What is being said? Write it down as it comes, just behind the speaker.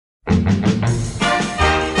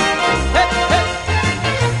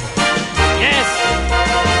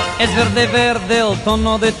Es verde, verde el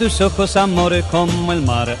tono de tus ojos, amor, como el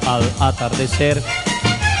mar al atardecer.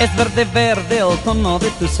 Es verde, verde el tono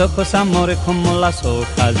de tus ojos, amor, como las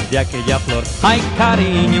hojas de aquella flor. Ay,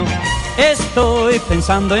 cariño, estoy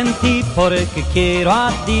pensando en ti porque quiero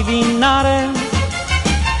adivinar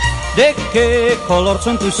de qué color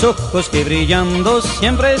son tus ojos que brillando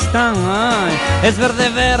siempre están. Ay, es verde,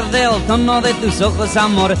 verde el tono de tus ojos,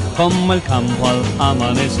 amor, como el campo al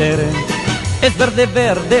amanecer. Es verde,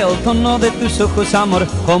 verde el tono de tus ojos, amor,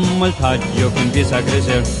 como el tallo que empieza a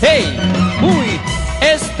crecer. ¡Hey! ¡Uy!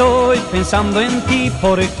 Estoy pensando en ti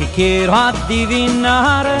porque quiero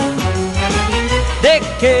adivinar de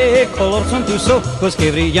qué color son tus ojos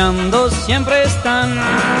que brillando siempre están.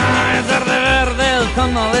 Es verde, verde el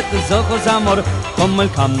tono de tus ojos, amor, como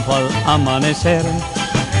el campo al amanecer.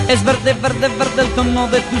 Es verde, verde, verde el tono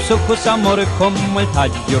de tus ojos, amor, como el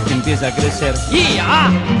tallo que empieza a crecer.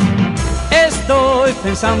 ¡Yeah! Estoy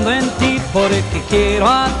pensando en ti porque quiero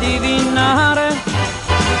adivinar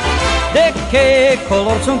de qué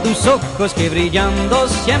color son tus ojos que brillando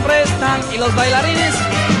siempre están. Y los bailarines,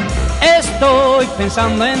 estoy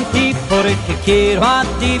pensando en ti porque quiero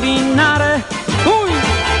adivinar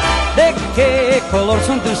de qué color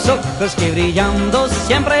son tus ojos que brillando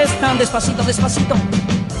siempre están. Despacito, despacito.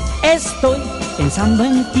 Estoy pensando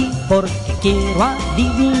en ti porque quiero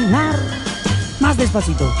adivinar. Más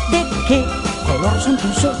despacito. ¿De qué color son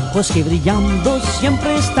tus ojos que brillando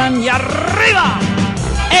siempre están? ¡Y arriba!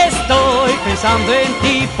 Estoy pensando en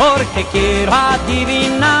ti porque quiero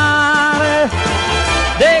adivinar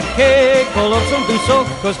de qué color son tus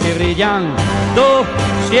ojos que brillando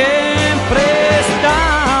siempre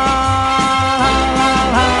están.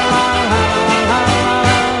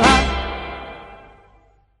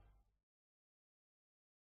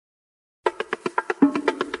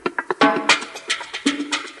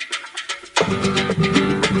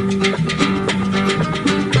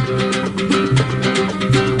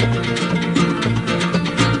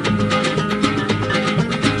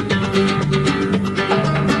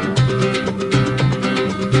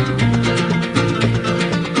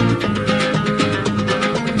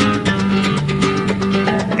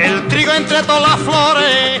 Entre todas las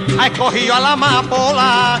flores ha escogido a la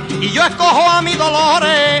amapola y yo escojo a mi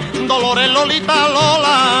Dolores, Dolores Lolita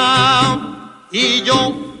Lola. Y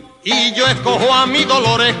yo escojo a mi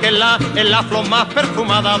Dolores, que es la flor más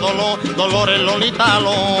perfumada, Dolores Lolita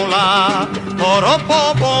Lola.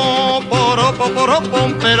 Poropopo, poropo,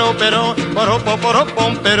 poropom, pero, poropo,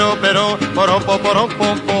 poropom, pero, poropo,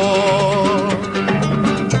 poropopo.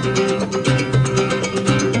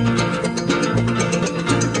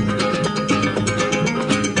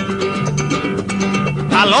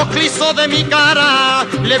 A los clisos de mi cara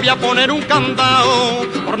le voy a poner un candado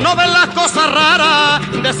por no ver las cosas raras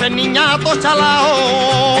de ese niñato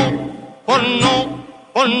chalao. Por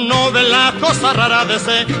no ver las cosas raras de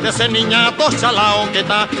ese niñato chalao que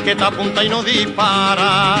está apunta y no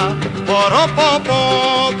dispara.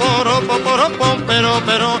 Poropopo, poropo, poropom, pero,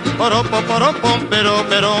 poropo, poropom, pero,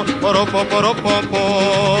 poropo,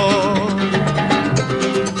 poropopo.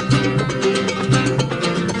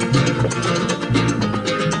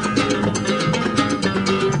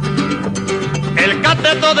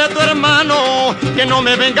 Cateto de tu hermano, que no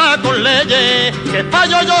me venga con leyes, que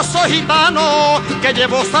fallo yo soy gitano, que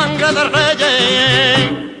llevo sangre de reyes.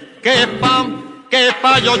 Que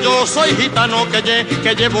fallo yo soy gitano,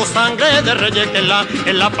 que llevo sangre de reyes, que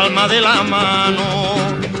en la palma de la mano.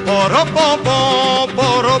 Poropopo,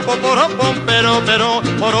 poropo, poropom, pero,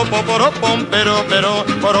 poropo, poropom, pero,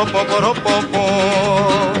 poropo, poropopo.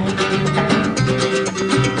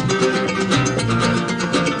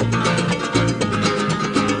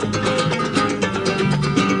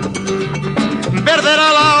 Verde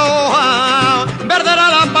era la hoja, verde era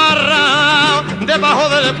la parra, debajo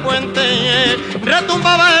del puente,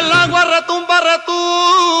 retumbaba el agua, retumba,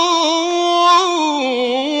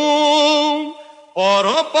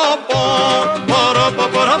 poropopo, poropo,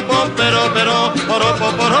 poropom, pero, poropo,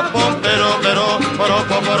 poropom, pero,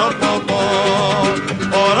 poropo, poropopo.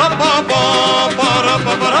 Poropopo,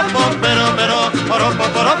 poropo, poropom, pero, poropo,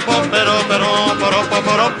 poropom, pero, poropo,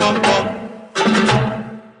 poropopo.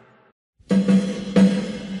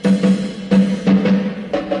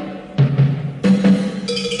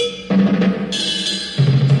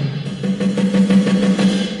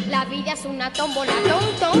 Tómbola,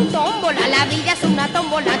 tómbola, la vida es una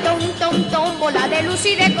tómbola, tómbola, de luz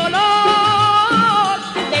y de color,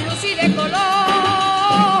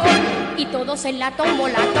 y todos en la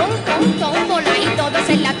tómbola, tómbola, y todos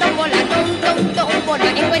en la tómbola, tómbola,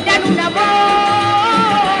 encuentran un amor,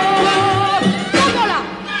 tómbola,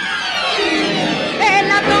 en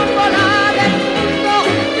la tómbola.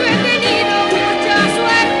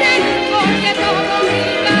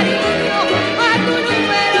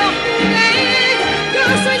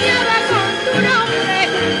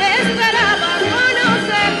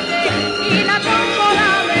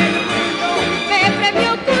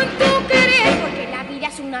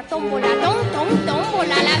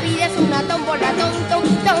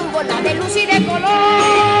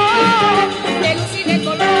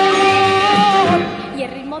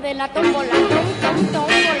 tómbola,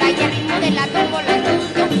 tómbola, y el ritmo de la tómbola,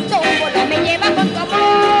 tómbola, me lleva con tu amor.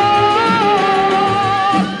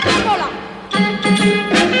 Tómbola.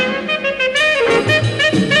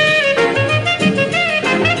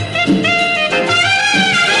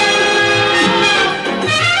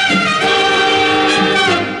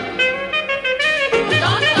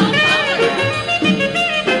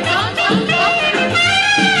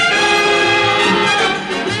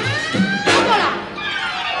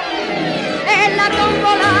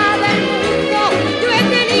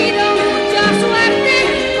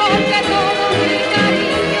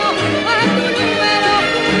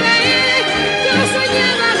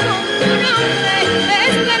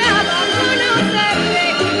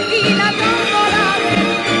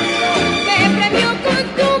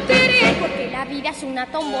 Una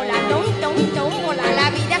tómbola, tómbola, la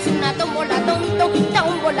vida es una tómbola,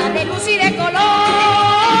 tómbola, de luz y de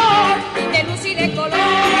color, de luz y de color.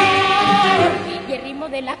 Y el ritmo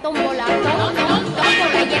de la tómbola,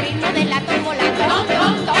 tómbola, y el ritmo de la tómbola,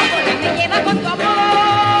 tómbola, me lleva con tu amor.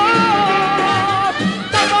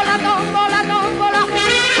 Tómbola, tómbola, tómbola,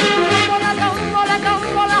 tómbola, tómbola,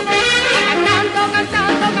 tómbola, cantando,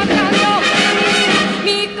 cantando, cantando,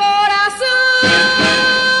 mi corazón.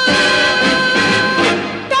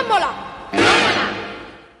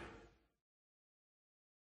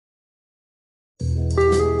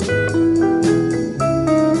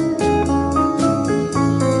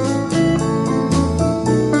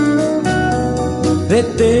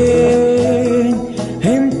 Detén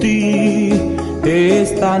en ti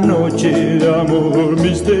esta noche de amor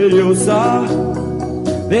misteriosa.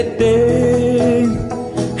 Detén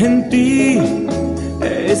en ti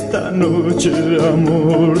esta noche de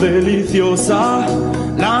amor deliciosa.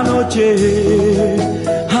 La noche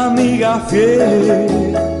amiga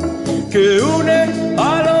fiel que une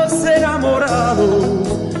a los enamorados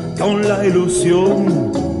con la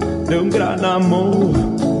ilusión de un gran amor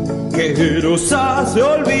que nos hace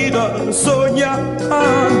olvidar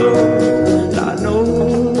soñando. La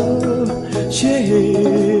noche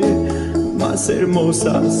más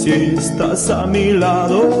hermosa si estás a mi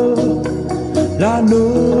lado. La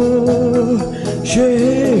noche,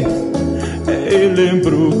 el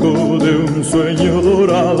embrujo de un sueño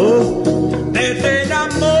dorado. Detén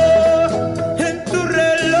amor en tu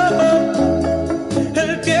reloj,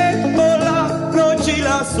 el tiempo, la noche y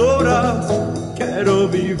las horas. Quiero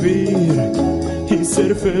vivir y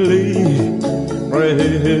ser feliz.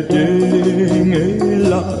 Retén en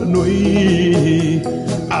la nuit.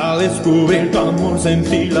 Al descubrir tu amor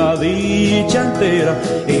sentí la dicha entera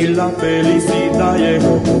y la felicidad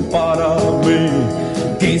llegó para mí.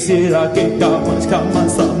 Quisiera que jamás,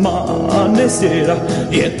 jamás amaneciera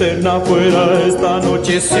y eterna fuera esta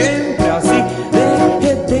noche siempre así.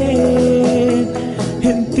 Detén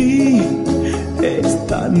en ti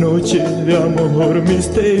esta noche de amor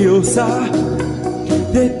misteriosa.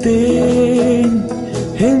 Detén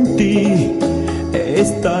en ti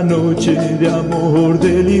esta noche de amor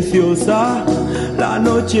deliciosa. La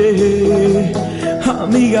noche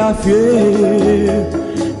amiga fiel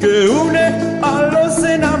que une a los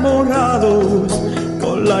enamorados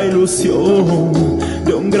con la ilusión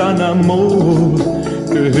de un gran amor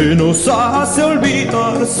que nos hace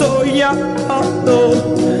olvidar soñando.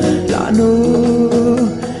 La noche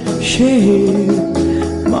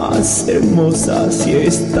más hermosa si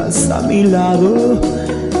estás a mi lado.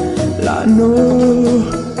 La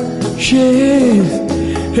noche,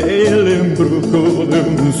 el embrujo de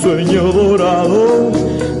un sueño dorado.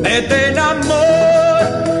 Detén amor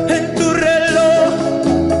en tu reloj,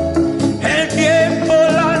 el tiempo,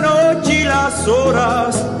 la noche y las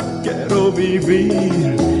horas. Quiero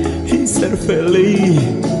vivir y ser feliz.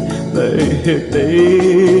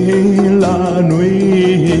 Detén la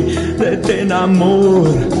nuit, detén amor,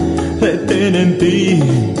 detén en ti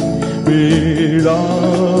mi gran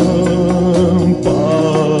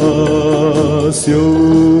pasión.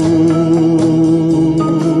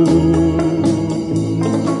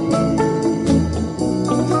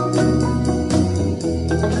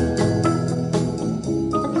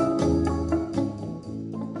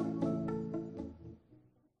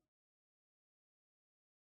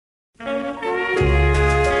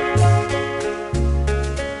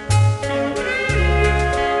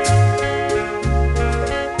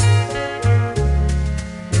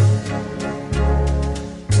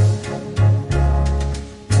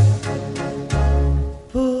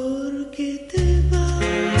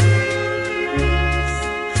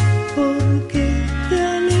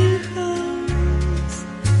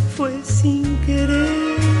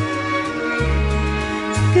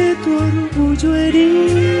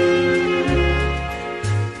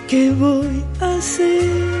 ¿Qué voy a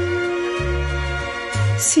hacer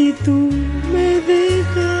si tú me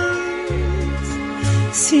dejas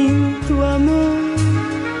sin tu amor?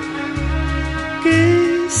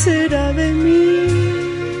 ¿Qué será de mí?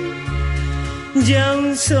 Ya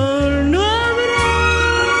un sol no habrá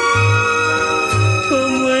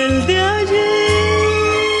como el de ayer,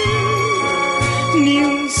 ni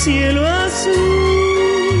un cielo azul,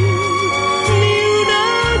 ni un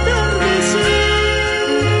atardecer.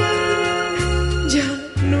 Ya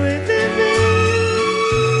no he de ver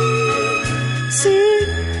si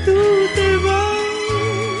tú te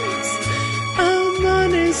vas a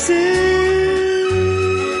amanecer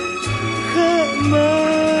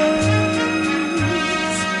jamás.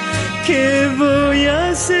 ¿Qué voy a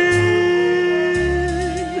hacer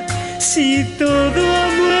si todo ha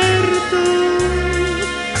muerto?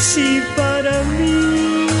 Si para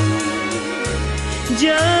mí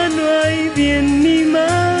ya no hay bien ni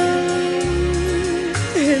mal,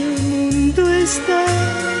 el mundo está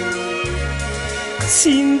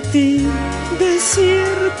sin ti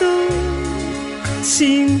desierto,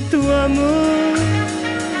 sin tu amor,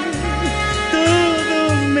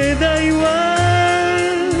 todo me da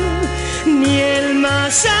igual, ni el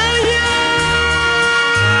más allá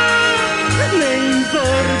me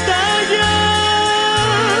importa ya.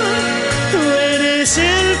 Tú eres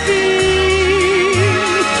el fin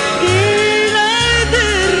y la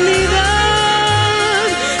eternidad,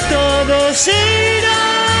 todo se irá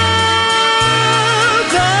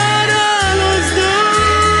para los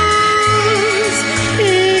dos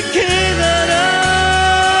y quedará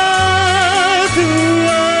tu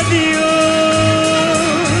adiós.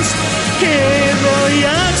 ¿Qué voy a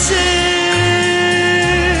hacer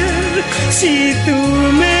si tú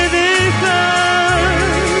me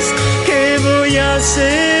dejas? ¿Qué voy a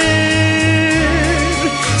hacer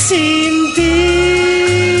sin ti?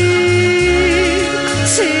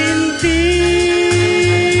 Sin ti,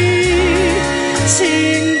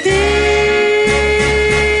 sin ti.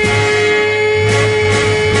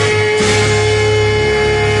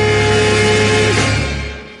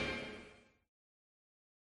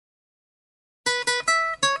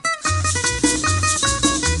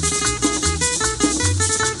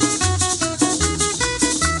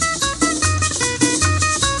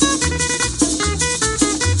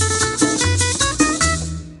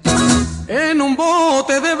 En un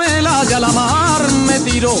bote de vela y a la mar me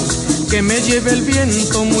tiro, que me lleve el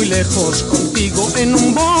viento muy lejos contigo. En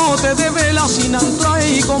un bote de vela sin ancla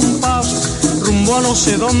y compás, rumbo a no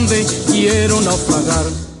sé dónde quiero naufragar.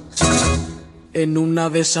 En una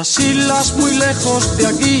de esas islas muy lejos de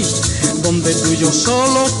aquí, donde tú y yo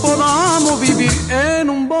solos podamos vivir. En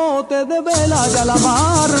un bote de vela y a la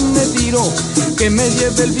mar me tiro, que me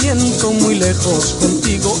lleve el viento muy lejos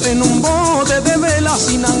contigo. En un bote de vela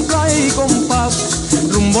sin ancla y compás,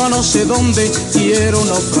 rumbo a no sé dónde quiero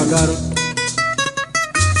naufragar.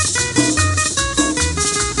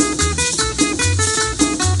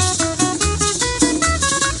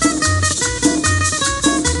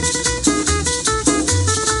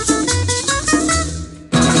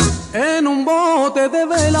 En un bote de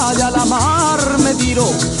vela y a la mar me tiro,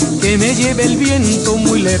 que me lleve el viento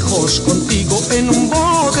muy lejos contigo. En un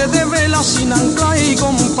bote de vela sin ancla y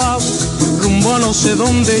compás, rumbo a no sé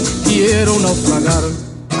dónde quiero naufragar.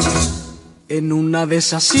 En una de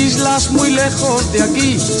esas islas muy lejos de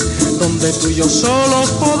aquí, donde tú y yo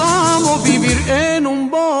solos podamos vivir. En un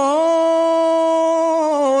bote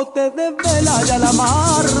de vela y a la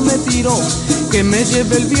mar me tiro, que me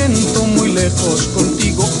lleve el viento muy lejos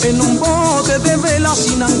contigo. En un bote de vela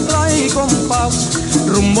sin ancla y compás,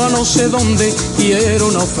 rumbo a no sé dónde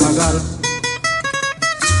quiero naufragar.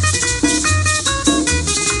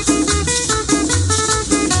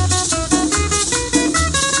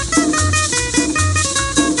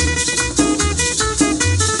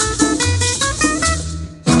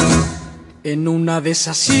 En una de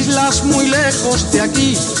esas islas muy lejos de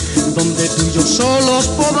aquí, donde tú y yo solos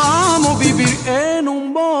podamos vivir. En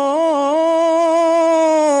un bote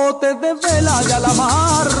de vela y a la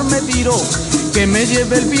mar me tiro, que me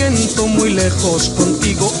lleve el viento muy lejos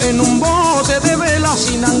contigo. En un bote de vela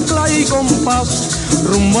sin ancla y compás,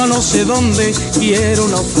 rumbo a no sé dónde quiero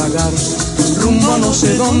naufragar. Rumbo a no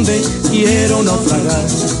sé dónde quiero naufragar.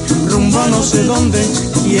 Rumbo a no sé dónde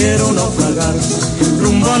quiero naufragar.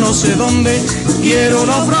 Rumbo a no sé dónde quiero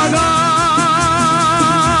naufragar.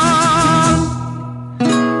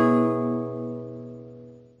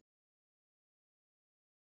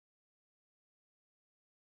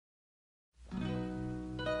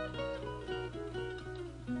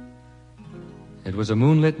 It was a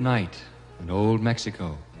moonlit night in old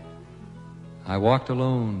Mexico. I walked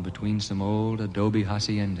alone between some old adobe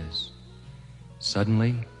haciendas.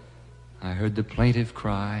 Suddenly, I heard the plaintive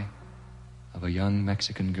cry of a young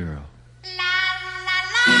Mexican girl.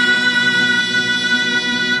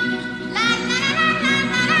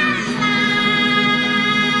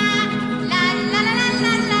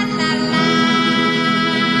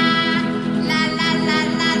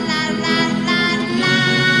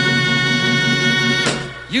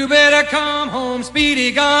 You better come home,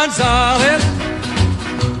 Speedy Gonzales,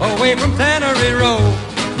 away from Tannery Road.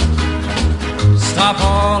 Stop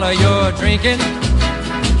all of your drinking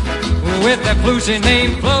with that flusy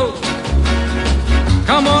name Flo.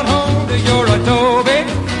 Come on home to your adobe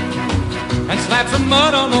and slap some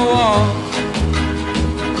mud on the wall.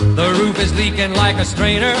 The roof is leaking like a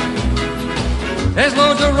strainer. There's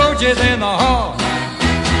loads of roaches in the hall.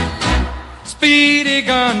 Speedy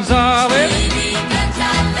Gonzales,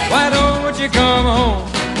 why don't you come home?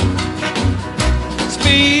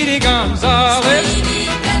 Speedy Gonzales,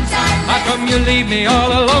 how come you leave me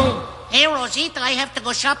all alone? Hey, Rosita, I have to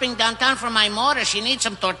go shopping downtown for my mother. She needs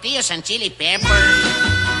some tortillas and chili pepper.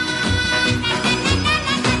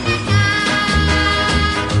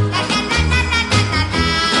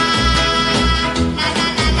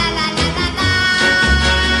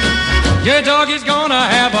 Your dog is gonna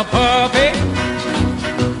have a puppy,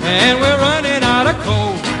 and we're running out of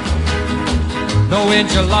coal. No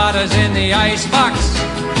enchiladas in the icebox,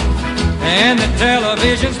 and the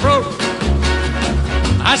television's broke.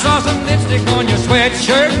 I saw some lipstick on your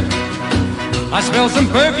sweatshirt. I smell some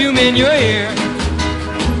perfume in your ear.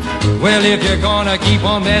 Well, if you're gonna keep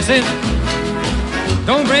on messing,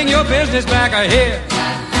 don't bring your business back here.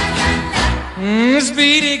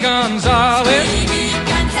 Speedy Gonzales,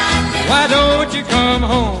 why don't you come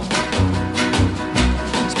home?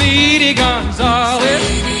 Speedy Gonzales,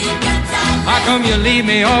 how come you leave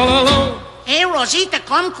me all alone? Hey, Rosita,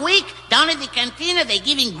 come quick. Down at the cantina, they're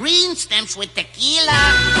giving green stamps with tequila.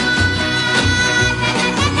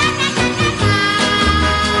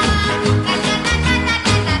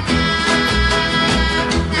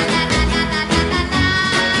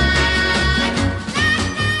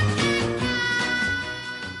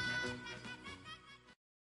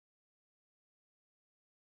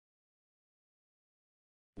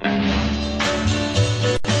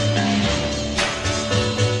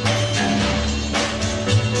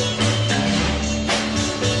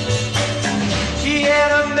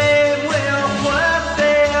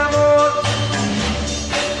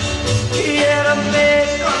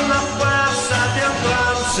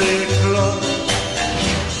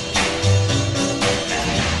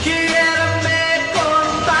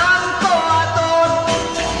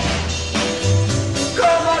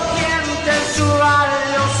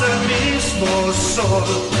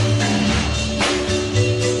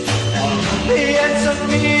 Piensa en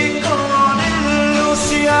mí con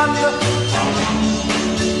ilusión,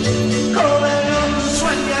 como en un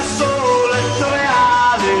sueño solo en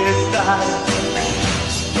realidad.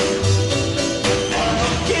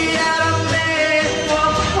 Quiérame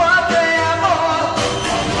con fuerte amor,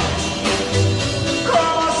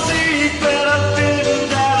 como si fuera el fin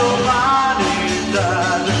de la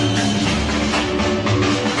humanidad.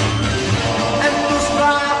 En tus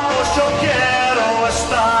brazos yo quiero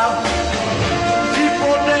estar y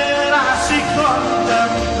poder así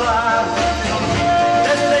contemplar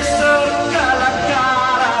desde cerca la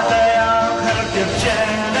cara de ángel que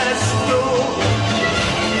tienes tú.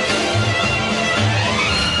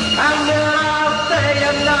 Anhelarte y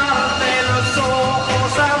llenarte los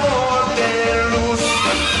ojos, amor de luz.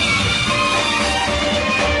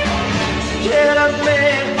 Quiérame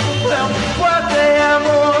con fuerte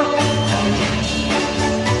amor,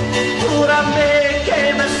 júrame que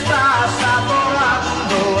me estás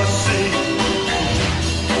adorando así.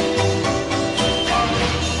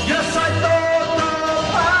 Yo soy todo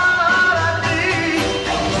para ti,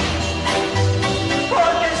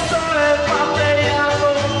 porque soy pateado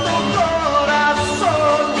tu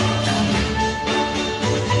corazón.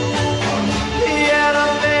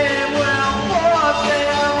 Quiérame buen fuerte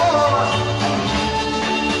amor,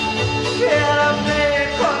 quiérame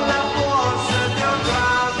con la fuerza de un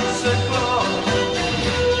gran ciclón.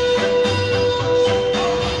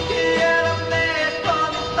 Quiérame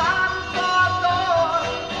con tanto dolor,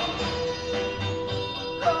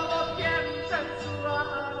 como quien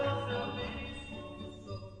censurado de mí.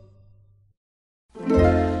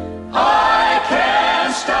 I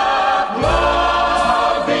can't stop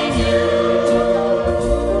loving you.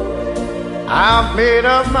 I've made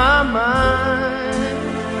up my mind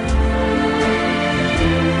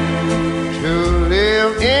to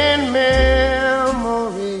live in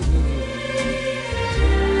memory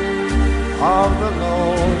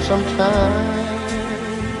sometime.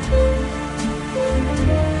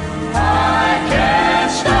 I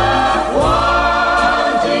can't stop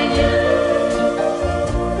wanting you.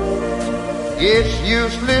 It's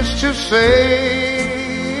useless to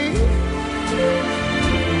say,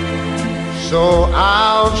 so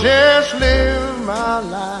I'll just live my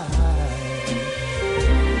life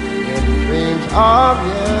in dreams of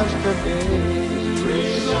yesterday.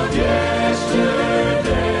 Dreams of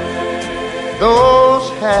yesterday. Those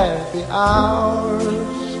happy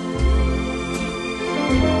hours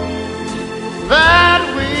that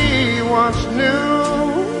we once knew,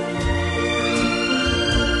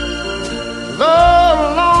 though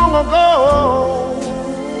long ago,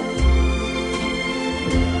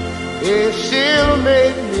 it still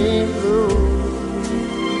make me blue.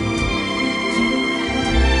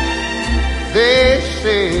 They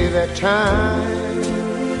say that time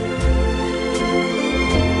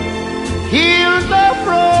heals a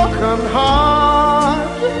broken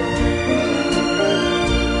heart,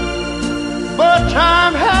 but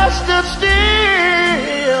time has stood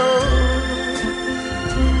still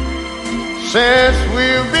since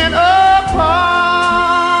we've been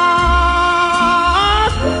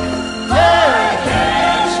apart. Yeah. I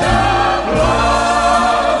can't stop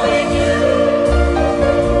loving you.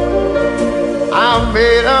 I've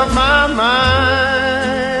made up my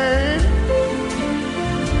mind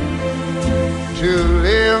to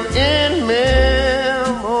live in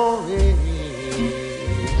memories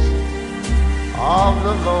of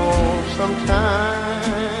the lonesome time.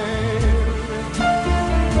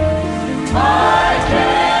 I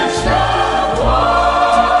can't stop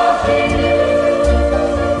wanting you.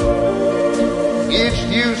 It's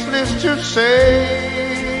useless to say,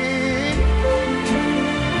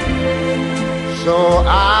 so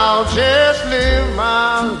I'll just live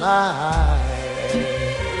my life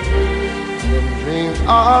in dreams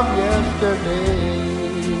of yesterdays.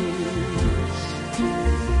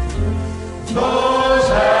 Those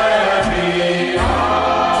happy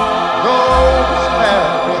hours. Those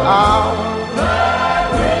happy hours That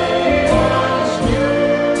we once knew.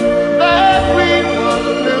 that we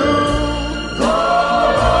once knew. Though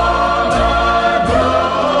long ago.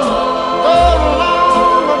 Oh,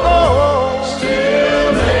 long ago, Still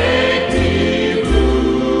make me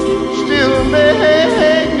blue. still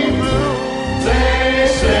make me blue. They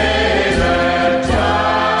say that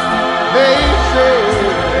time They say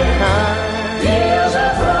that time heals a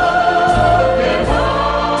broken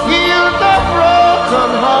heart. heals a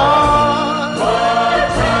broken heart. But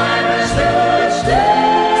time has stood still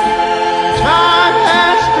Time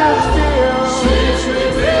has stood still since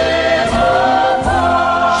we've been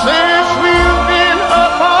apart. since we've been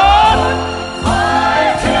apart. I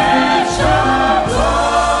can't stop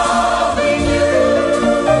loving you.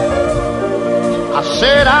 I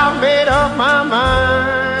said I made up my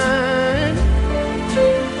mind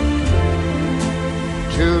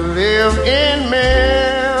to live in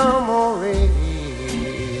memories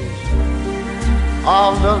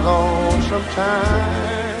of the lonesome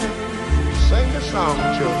time. Sing the song,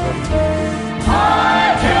 children.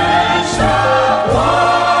 I can't stop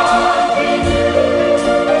wanting you.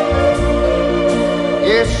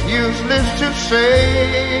 It's useless to say,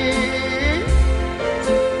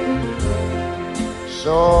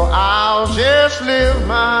 so I'll just live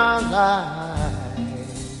my life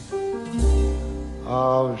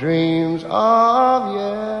of dreams of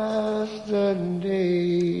yesterday.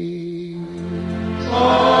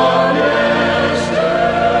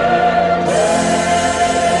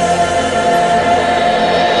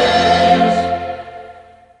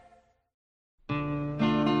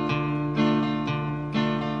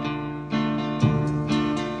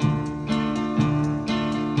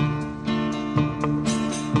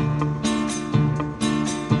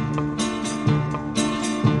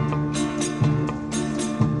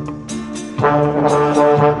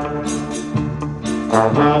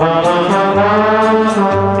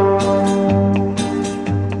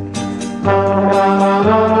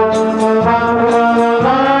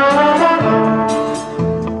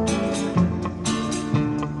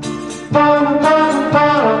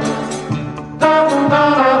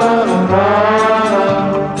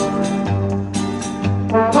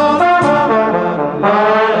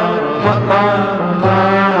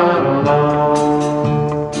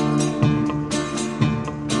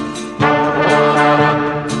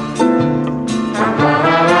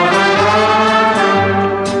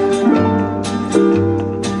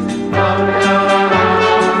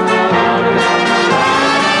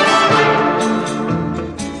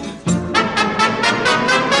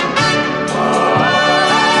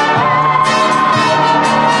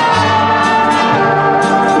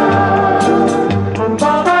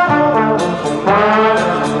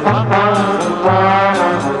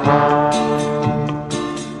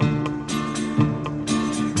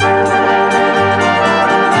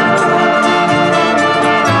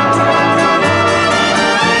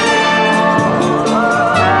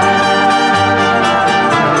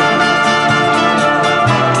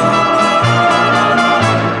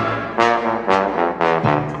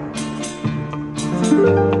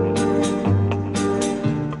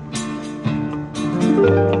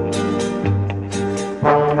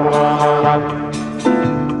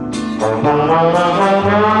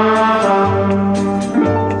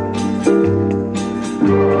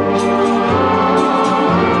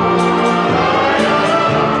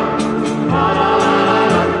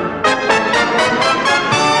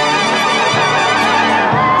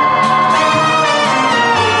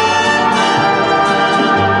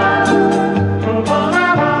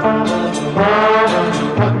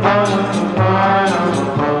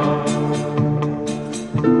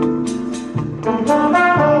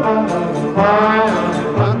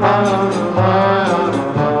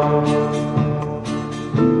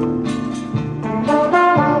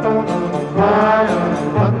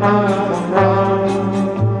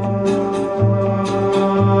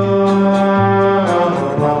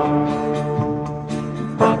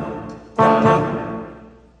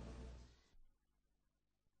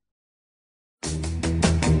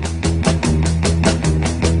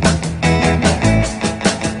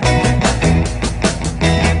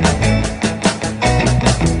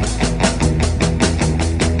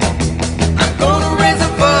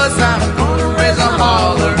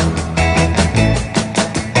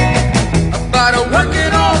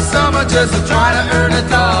 Just to try to earn a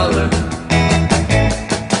dollar.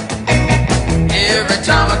 Every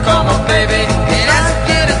time I call my baby and ask to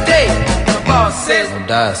get a date, my boss says, "Don't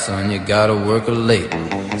die, son, you gotta work late."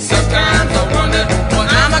 Sometimes I wonder what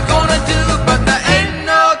am I gonna do, but there ain't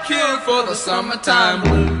no cure for the summertime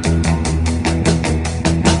blues.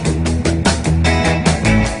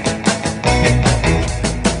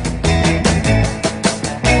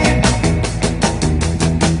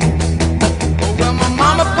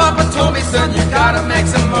 Son, you gotta make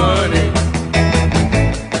some money.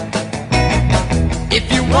 If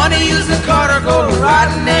you wanna use the car or go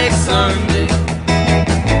riding next Sunday.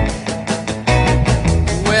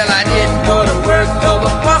 Well, I didn't go to work though,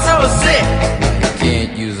 the boss I was sick. You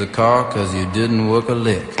can't use a car cause you didn't work a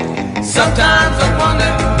lick. Sometimes I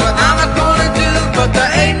wonder what am I gonna do, but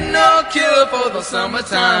there ain't no cure for the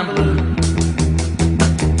summertime blues.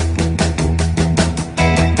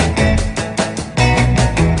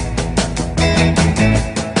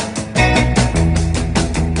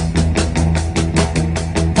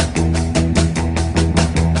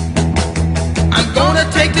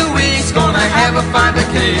 Take 2 weeks, gonna have a fine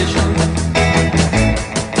vacation.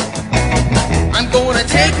 I'm gonna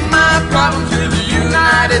take my problems to the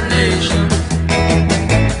United Nations.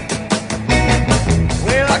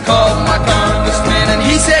 Well, I called my congressman and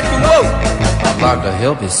he said, "Quote, I'd like to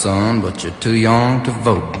help you, son, but you're too young to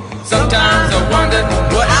vote." Sometimes I wonder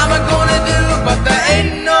what am I gonna do, but there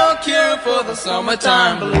ain't no cure for the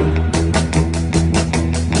summertime blues.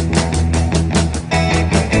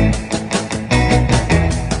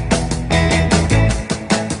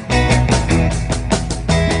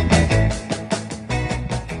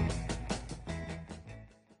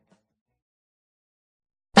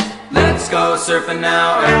 Let's go surfing now,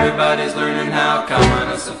 everybody's learning how. Come on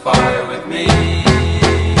a safari with me.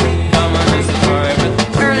 Come on a safari with me.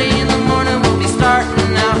 Early in the morning we'll be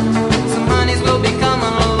starting out. Some honeys will be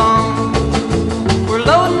coming along. We're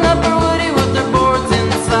loading up our woody with their boards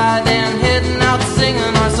inside and heading out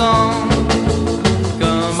singing our song.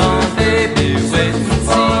 Come on baby, wait and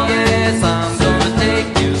see. Yes, I'm gonna take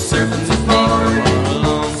you surfing with me. Come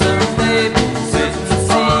along, surf baby, wait and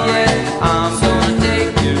see. Yeah, I'm gonna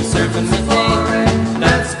take you surfing with me.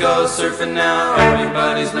 Let's go surfing now,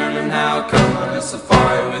 everybody's learning how. Come on a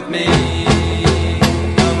safari with me.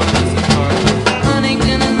 Come on a safari.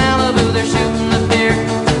 Huntington and Malibu, they're shooting the pier.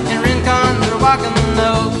 In Rincon, they're walking the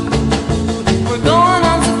nose. We're going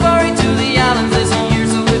on safari to the islands this year,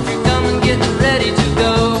 so if you're coming, get ready to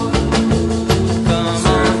go. Come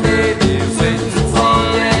on baby, wait and see.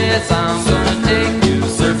 Yes, I'm gonna take you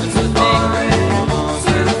surfing with me. Come on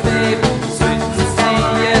baby, wait and see.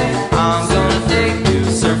 Yeah, I'm gonna take you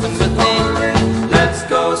surfing with me. Let's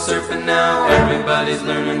go surfing now, everybody's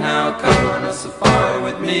learning how. Come on a safari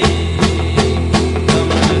with me. Come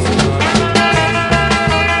on a safari.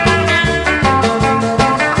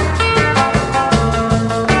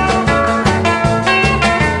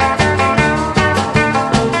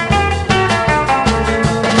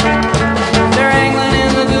 They're angling in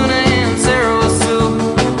Laguna and Sarasoo.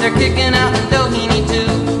 They're kicking out in Doheny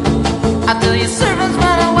too. I tell you, surfing's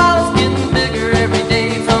running wild, it's getting bigger every day,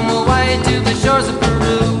 from Hawaii to the shores of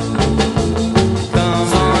Peru. Come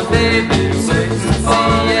on, baby, wait and see.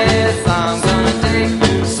 Yes, I'm gonna take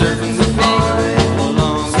you surfing with me. Come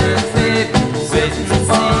along, surf, baby, wait and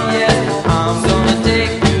see. Yeah, I'm gonna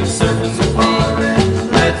take you surfing with me.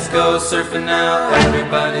 Let's go surfing now,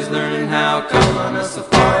 everybody's learning how. Come on a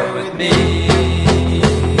safari with me.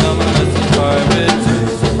 Come on a safari with me.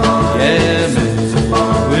 Yeah,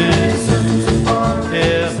 with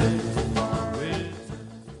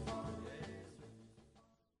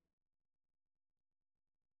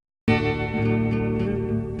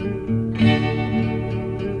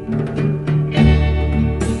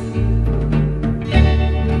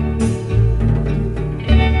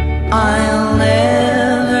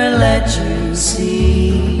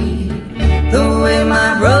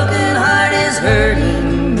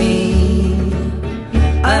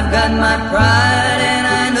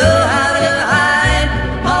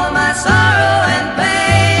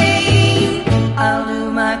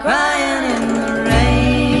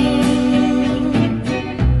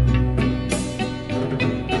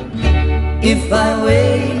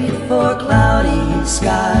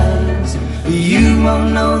You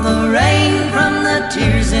won't know the rain from the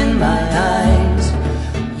tears in my eyes.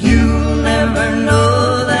 You'll never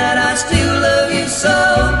know that I still love you so.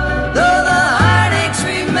 Though the heartaches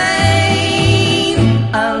remain,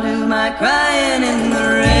 I'll do my crying in the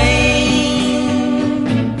rain.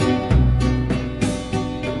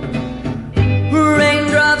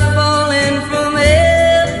 Raindrops falling from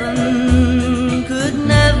heaven could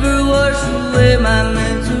never wash away my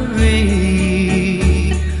misery.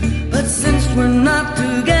 But since we're not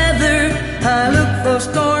together, I look for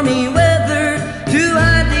stormy weather to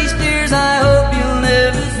hide these tears I hope you'll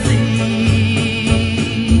never see.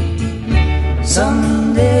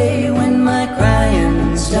 Someday when my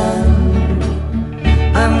crying's done,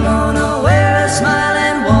 I'm gonna wear a smile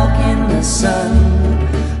and walk in the sun.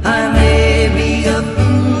 I may be a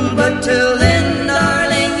fool, but till then,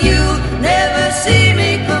 darling, you'll never see me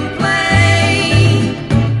complain.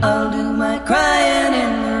 I'll do my crying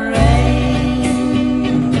in the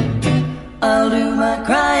rain. I'll do my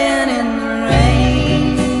crying in the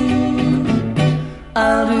rain.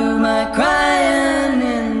 I'll do my crying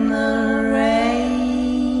in the rain.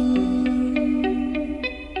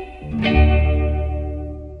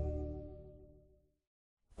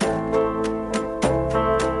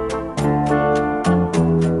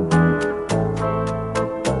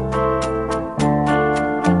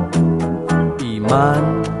 Imán,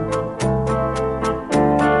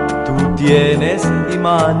 tú tienes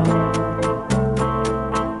imán.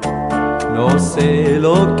 No sé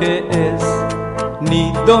lo que es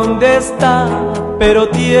ni dónde está, pero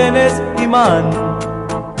tienes imán.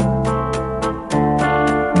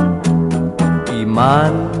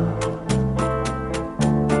 Imán,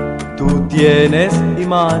 tú tienes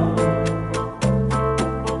imán.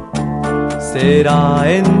 Será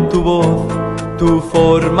en tu voz, tu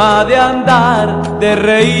forma de andar, de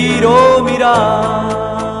reír o mirar.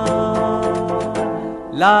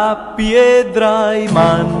 La piedra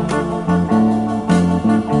imán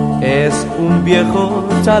es un viejo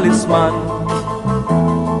talismán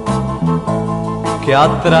que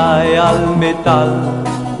atrae al metal,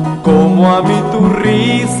 como a mí tu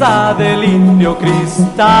risa de limpio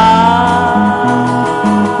cristal.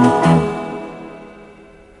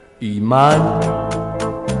 Imán,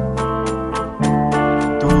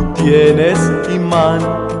 tú tienes imán.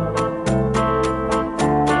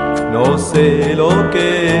 No sé lo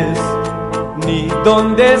que es ni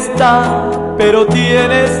dónde está, pero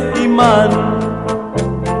tienes imán.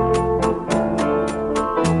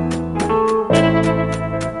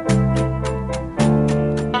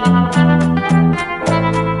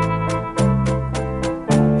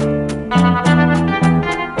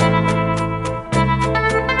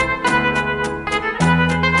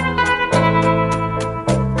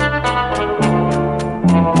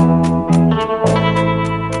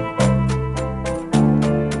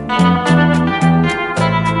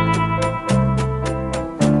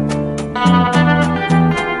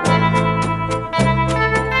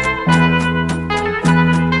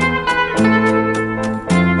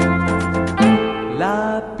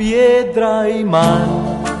 Piedra imán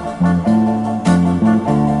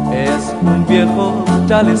es un viejo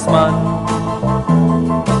talismán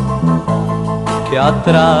que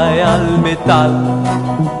atrae al metal,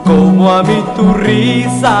 como a mí tu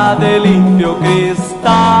risa de limpio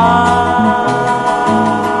cristal.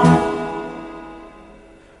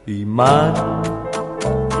 Imán,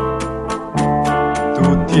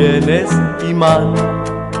 tú tienes imán.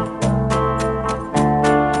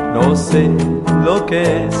 No sé lo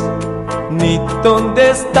que es ni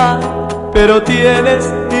dónde está, pero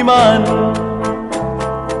tienes imán.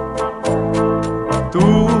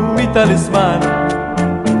 Tú mi talismán,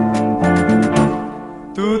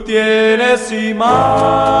 tú tienes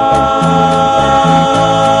imán.